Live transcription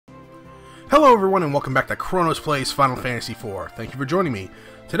Hello everyone and welcome back to Chronos Plays Final Fantasy IV. Thank you for joining me.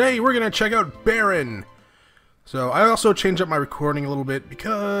 Today we're going to check out Baron. So I also changed up my recording a little bit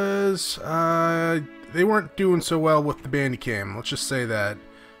because they weren't doing so well with the Bandicam. Let's just say that.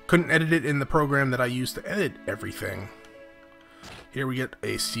 Couldn't edit it in the program that I use to edit everything. Here we get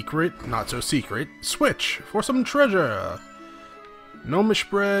a secret, not so secret, switch for some treasure. Gnomish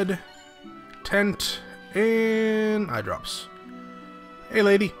bread, tent, and eye drops. Hey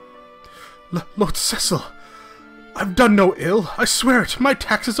lady. Lord Cecil, I've done no ill. I swear it. My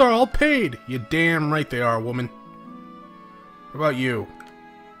taxes are all paid. You damn right they are, woman. What about you?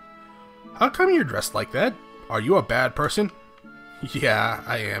 How come you're dressed like that? Are you a bad person? Yeah,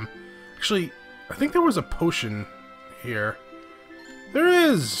 I am. Actually, I think there was a potion here. There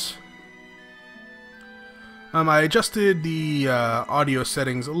is! I adjusted the audio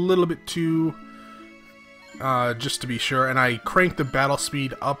settings a little bit too, just to be sure, and I cranked the battle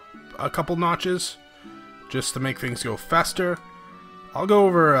speed up a couple notches just to make things go faster. I'll go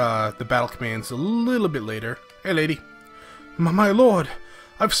over the battle commands a little bit later. Hey lady. My lord,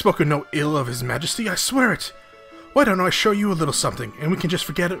 I've spoken no ill of his majesty, I swear it. Why don't I show you a little something and we can just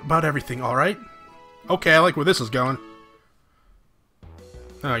forget about everything, alright? Okay, I like where this is going.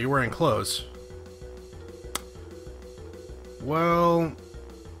 Oh, you're wearing clothes. Well,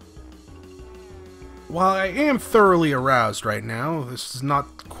 while I am thoroughly aroused right now, this is not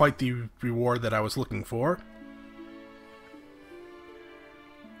quite the reward that I was looking for.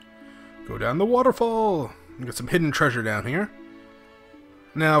 Go down the waterfall! And get some hidden treasure down here.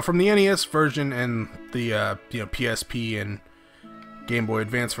 Now, from the NES version and the PSP and Game Boy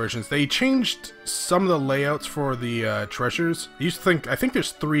Advance versions, they changed some of the layouts for the treasures. I think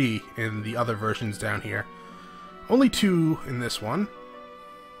there's 3 in the other versions down here. Only 2 in this one.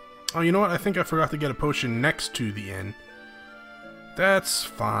 Oh, you know what? I think I forgot to get a potion next to the inn. That's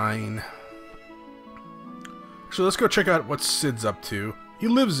fine. So let's go check out what Cid's up to. He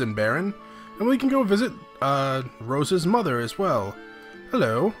lives in Baron, and we can go visit Rose's mother as well.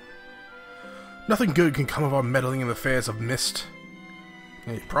 Hello. Nothing good can come of our meddling in the affairs of Mist.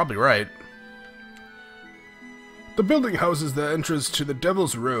 Yeah, you're probably right. The building houses the entrance to the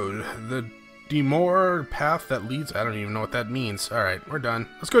Devil's Road. The Demore path that leads... I don't even know what that means. Alright, we're done.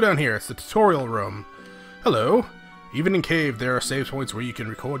 Let's go down here. It's the tutorial room. Hello. Even in cave, there are save points where you can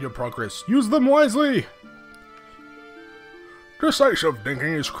record your progress. Use them wisely! Decisive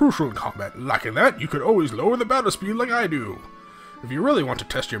thinking is crucial in combat. Lacking that, you could always lower the battle speed like I do. If you really want to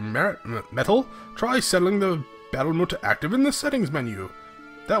test your mettle, try settling the battle mode to active in the settings menu.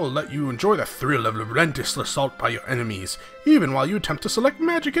 That will let you enjoy the thrill of relentless assault by your enemies, even while you attempt to select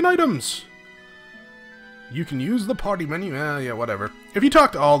magic and items. You can use the party menu, yeah, whatever. If you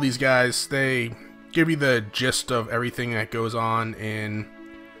talk to all these guys, they give you the gist of everything that goes on in,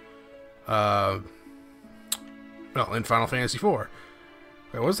 well, in Final Fantasy IV. Wait,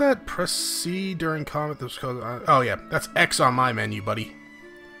 what was that? Press C during combat. Oh yeah, that's X on my menu, buddy.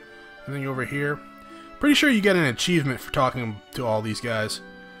 Anything over here? Pretty sure you get an achievement for talking to all these guys.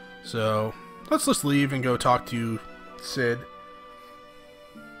 So, let's just leave and go talk to Cid.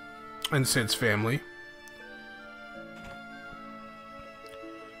 And Cid's family.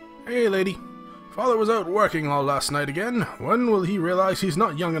 Hey, lady. Father was out working all last night again. When will he realize he's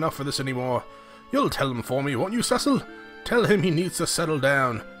not young enough for this anymore? You'll tell him for me, won't you, Cecil? Tell him he needs to settle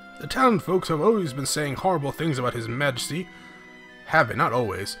down. The town folks have always been saying horrible things about his majesty. Have not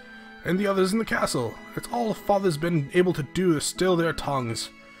always. And the others in the castle. It's all Father's been able to do to still their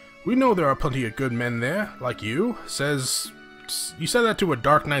tongues. We know there are plenty of good men there, like you. You said that to a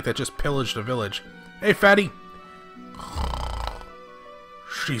dark knight that just pillaged a village. Hey, fatty.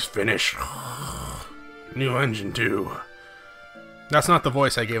 She's finished. New engine, too. That's not the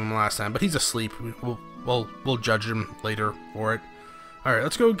voice I gave him last time, but he's asleep. We'll judge him later for it. Alright,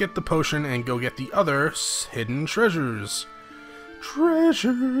 let's go get the potion and go get the other hidden treasures.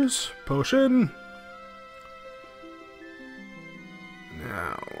 Treasures! Potion!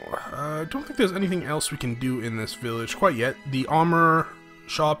 Now, I don't think there's anything else we can do in this village quite yet. The armor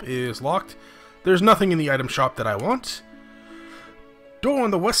shop is locked. There's nothing in the item shop that I want. Door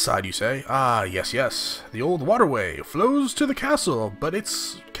on the west side, you say? Ah, yes, yes. The old waterway flows to the castle, but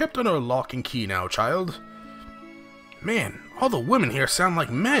it's kept under lock and key now, child. Man, all the women here sound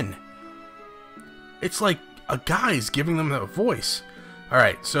like men. It's like a guy's giving them a voice.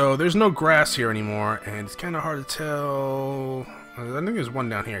 Alright, so there's no grass here anymore, and it's kind of hard to tell. I think there's one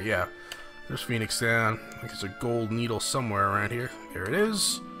down here, yeah. There's Phoenix down. I think there's a gold needle somewhere around here. There it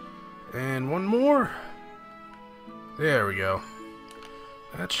is. And one more. There we go.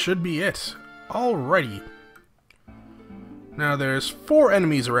 That should be it. Alrighty. Now there's 4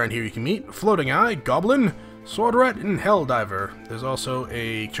 enemies around here you can meet. Floating Eye, Goblin, Sword Rat, and Helldiver. There's also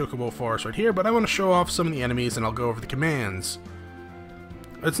a Chocobo Forest right here, but I want to show off some of the enemies and I'll go over the commands.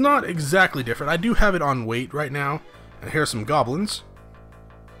 It's not exactly different. I do have it on weight right now. And here's some goblins.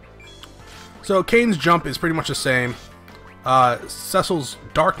 So Kane's jump is pretty much the same. Cecil's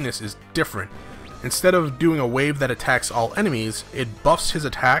darkness is different. Instead of doing a wave that attacks all enemies, it buffs his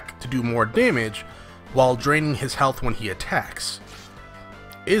attack to do more damage while draining his health when he attacks.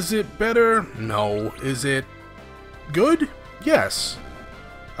 Is it better? No. Is it good? Yes.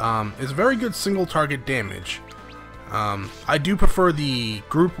 It's very good single target damage. I do prefer the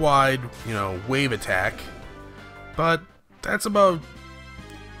group-wide, wave attack, but that's about...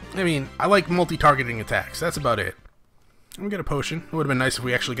 I mean, I like multi-targeting attacks. That's about it. Let me get a potion. It would have been nice if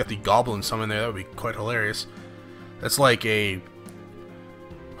we actually got the goblin summon there. That would be quite hilarious. That's like a...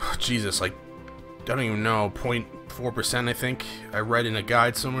 Jesus, like... I don't even know, 0.4% I think. I read in a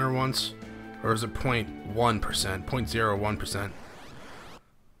guide somewhere once. Or is it 0.1%? 0.01%.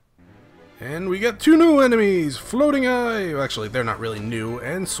 And we get 2 new enemies! Floating Eye! Well, actually, they're not really new.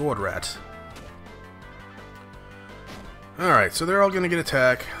 And Sword Rat. Alright, so they're all going to get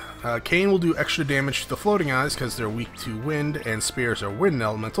attack. Kane will do extra damage to the Floating Eyes because they're weak to wind, and spears are wind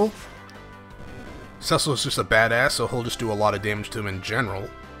elemental. Cecil's just a badass, so he'll just do a lot of damage to them in general.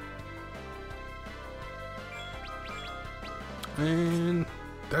 And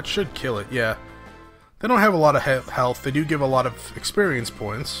that should kill it, yeah. They don't have a lot of health, they do give a lot of experience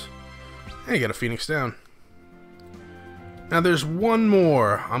points. And you get a Phoenix down. Now there's one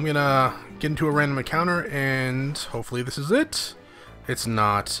more. I'm gonna get into a random encounter, and hopefully this is it. It's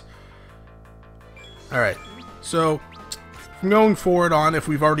not. Alright, so from going forward on, if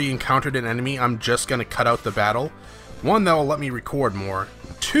we've already encountered an enemy, I'm just gonna cut out the battle. 1, that will let me record more.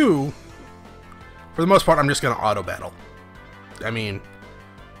 2, for the most part, I'm just gonna auto battle. I mean,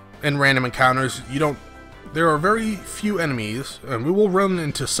 in random encounters, there are very few enemies, and we will run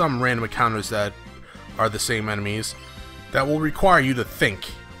into some random encounters that are the same enemies, that will require you to think,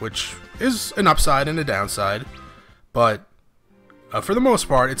 which is an upside and a downside, but for the most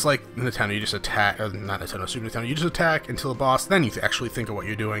part, it's like Nintendo, you just attack, not Nintendo, Super Nintendo, you just attack until the boss, then you actually think of what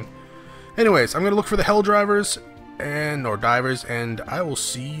you're doing. Anyways, I'm going to look for the Hell Drivers, or Divers, and I will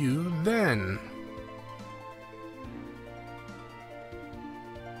see you then.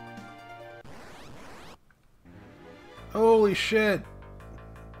 Holy shit.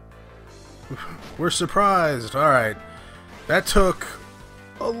 We're surprised. Alright. That took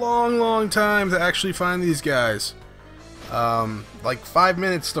a long time to actually find these guys. Like 5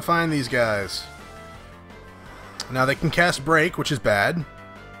 minutes to find these guys. Now they can cast Break, which is bad.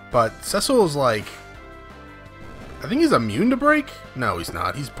 But Cecil is like... I think he's immune to Break? No, he's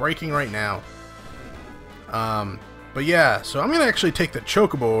not. He's breaking right now. But yeah, so I'm going to actually take the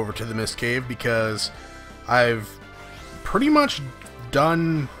Chocobo over to the Mist Cave because I've pretty much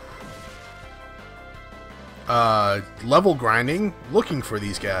done level grinding looking for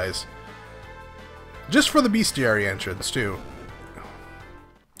these guys. Just for the bestiary entrance, too.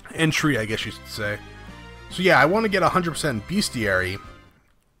 Entry, I guess you should say. So yeah, I want to get 100% bestiary,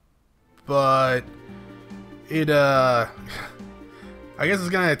 but it, I guess it's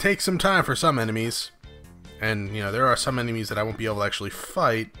gonna take some time for some enemies. And, there are some enemies that I won't be able to actually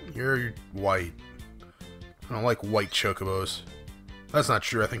fight. You're white. I don't like white chocobos. That's not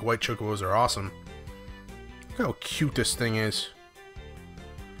true. I think white chocobos are awesome. Look how cute this thing is.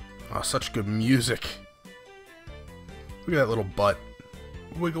 Oh, such good music. Look at that little butt.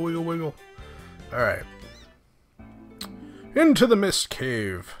 Wiggle, wiggle, wiggle. Alright. Into the Mist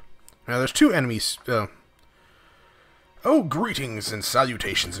Cave. Now, there's 2 enemies. Oh, greetings and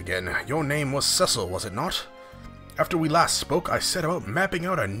salutations again. Your name was Cecil, was it not? After we last spoke, I set about mapping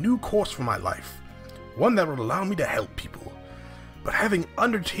out a new course for my life. One that would allow me to help people. But having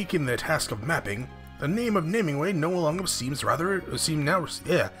undertaken the task of mapping, the name of Namingway no longer seems rather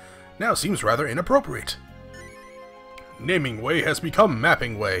inappropriate. Namingway has become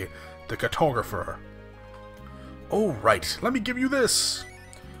Mappingway, the cartographer. Oh right, let me give you this.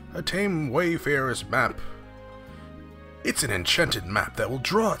 A tame wayfarer's map. It's an enchanted map that will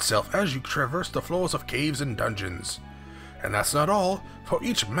draw itself as you traverse the floors of caves and dungeons. And that's not all. For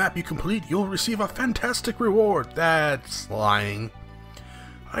each map you complete, you'll receive a fantastic reward. That's lying.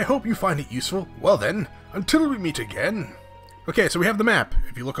 I hope you find it useful. Well then, until we meet again. Okay, so we have the map.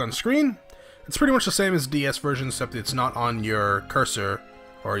 If you look on screen, it's pretty much the same as DS version, except it's not on your cursor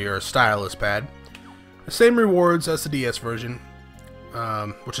or your stylus pad. The same rewards as the DS version,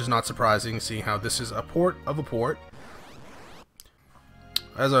 which is not surprising, seeing how this is a port of a port.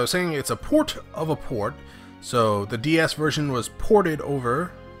 As I was saying, it's a port of a port, So the DS version was ported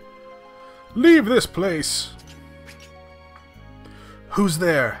over. Leave this place! Who's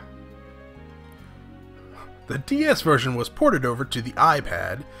there? The DS version was ported over to the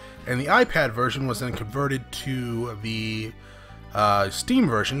iPad, and the iPad version was then converted to the Steam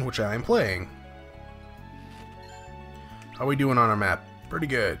version, which I am playing. How are we doing on our map? Pretty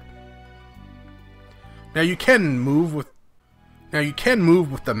good. Now you can move with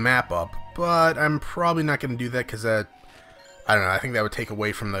the map up, but I'm probably not going to do that because I don't know, I think that would take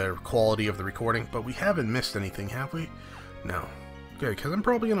away from the quality of the recording, but we haven't missed anything, have we? No. Good, because I'm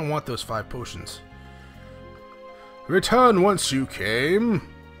probably going to want those 5 potions. Return once you came.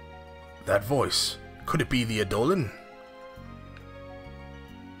 That voice. Could it be the Edolan?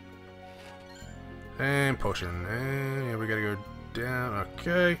 And potion. And yeah, we gotta go down.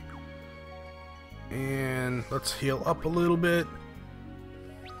 Okay. And let's heal up a little bit.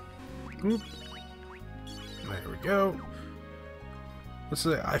 Oop. There we go. Let's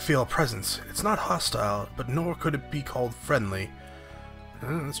say I feel a presence. It's not hostile, but nor could it be called friendly.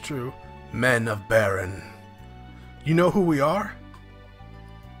 That's true. Men of Baron. You know who we are?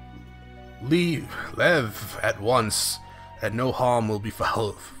 Leave at once, and no harm will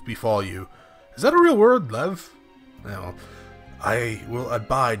befall you. Is that a real word, Lev? No. I will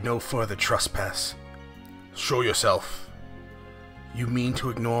abide no further trespass. Show yourself. You mean to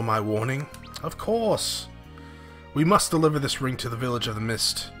ignore my warning? Of course. We must deliver this ring to the village of the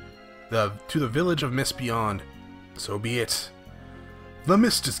mist. To the village of mist beyond. So be it. The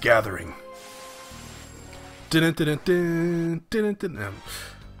mist is gathering.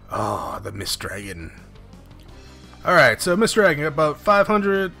 Ah, the Mist Dragon. Alright, so Mist Dragon, about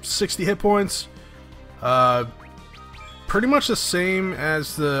 560 hit points. Pretty much the same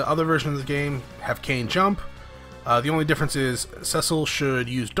as the other version of the game, have Cane jump. The only difference is Cecil should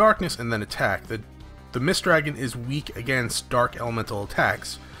use darkness and then attack. The Mist Dragon is weak against dark elemental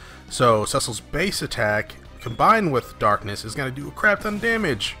attacks. So Cecil's base attack, combined with darkness, is going to do a crap ton of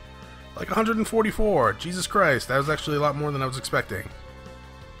damage. Like 144. Jesus Christ, that was actually a lot more than I was expecting.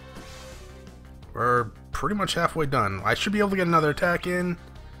 We're pretty much halfway done. I should be able to get another attack in.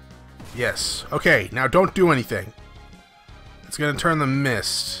 Yes. Okay, now don't do anything. It's going to turn the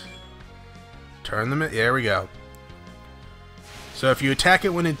mist. Turn the mist. There we go. So if you attack it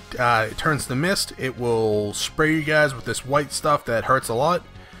when it turns the mist, it will spray you guys with this white stuff that hurts a lot.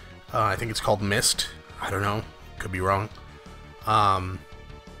 I think it's called mist. I don't know. Could be wrong.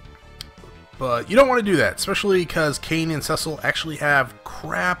 But you don't want to do that, especially because Cane and Cecil actually have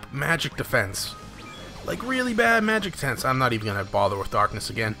crap magic defense. Like really bad magic defense. I'm not even going to bother with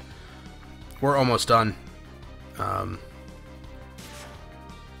darkness again. We're almost done. Yeah,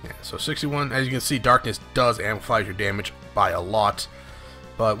 so 61. As you can see, darkness does amplify your damage by a lot.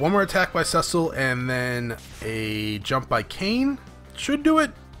 But one more attack by Cecil and then a jump by Cane should do it.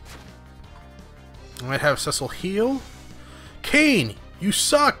 I might have Cecil heal. Cane, you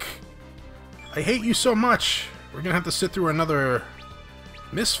suck! I hate you so much. We're gonna have to sit through another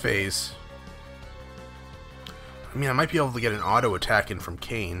miss phase. I mean, I might be able to get an auto attack in from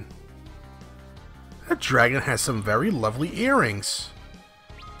Cane. That dragon has some very lovely earrings.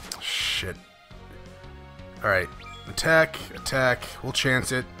 Shit. Alright. Attack, attack. We'll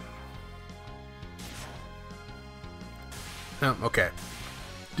chance it. Oh, okay.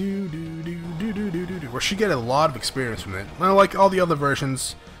 We should get a lot of experience from it. Well, like all the other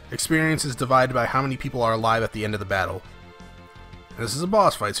versions, experience is divided by how many people are alive at the end of the battle. And this is a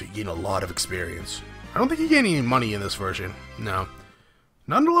boss fight, so you gain a lot of experience. I don't think you gain any money in this version. No.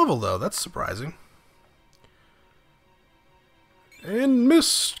 Not under level, though. That's surprising. And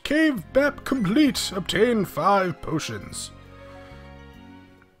Mist Cave map complete. Obtain 5 potions.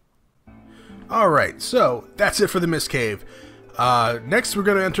 Alright, so that's it for the Mist Cave. Next we're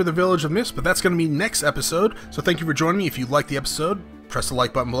going to enter the Village of Mist, but that's going to be next episode. So thank you for joining me. If you liked the episode, press the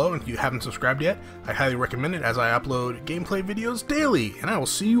like button below, and if you haven't subscribed yet, I highly recommend it as I upload gameplay videos daily, and I will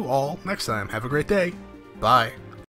see you all next time. Have a great day. Bye.